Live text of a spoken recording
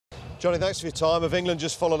Jonny, thanks for your time. Have England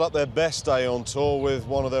just followed up their best day on tour with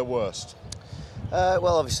one of their worst?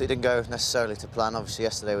 Well, obviously it didn't go necessarily to plan. Obviously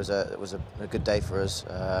yesterday was a good day for us,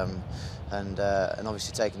 and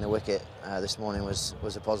obviously taking the wicket this morning was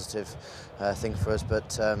a positive thing for us.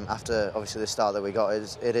 But after obviously the start that we got,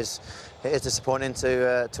 it is disappointing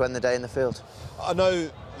to end the day in the field. I know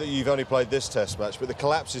that you've only played this Test match, but the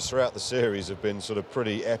collapses throughout the series have been sort of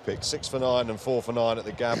pretty epic. 6 for 9 and 4 for 9 at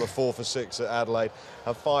the Gabba, 4 for 6 at Adelaide,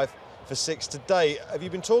 and 5 for 6 today. Have you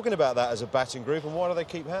been talking about that as a batting group, and why do they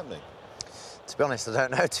keep happening? To be honest, I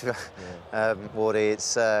don't know. Wardy,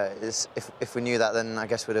 if we knew that, then I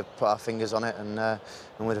guess we'd have put our fingers on it and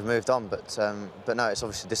we'd have moved on. But no, it's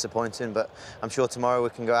obviously disappointing. But I'm sure tomorrow we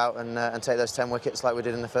can go out and take those 10 wickets like we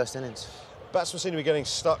did in the first innings. Batsmen seem to be getting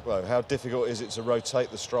stuck though. How difficult is it to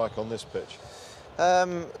rotate the strike on this pitch?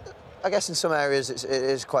 I guess in some areas it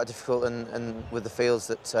is quite difficult, and with the fields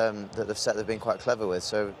that they've set, they've been quite clever with.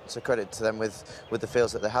 So it's a credit to them with the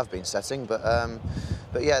fields that they have been setting. But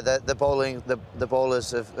yeah, the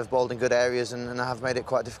bowlers have bowled in good areas and have made it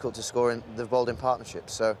quite difficult to score. They've bowled in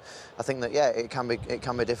partnerships. So I think that it can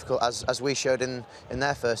be difficult, as we showed in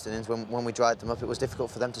their first innings when we dried them up. It was difficult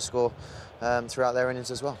for them to score throughout their innings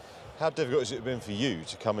as well. How difficult has it been for you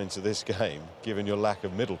to come into this game, given your lack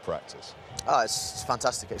of middle practice? Oh, it's a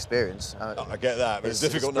fantastic experience. I get that, but it's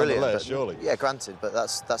difficult nonetheless, surely. Yeah, granted, but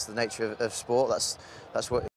that's the nature of sport. That's what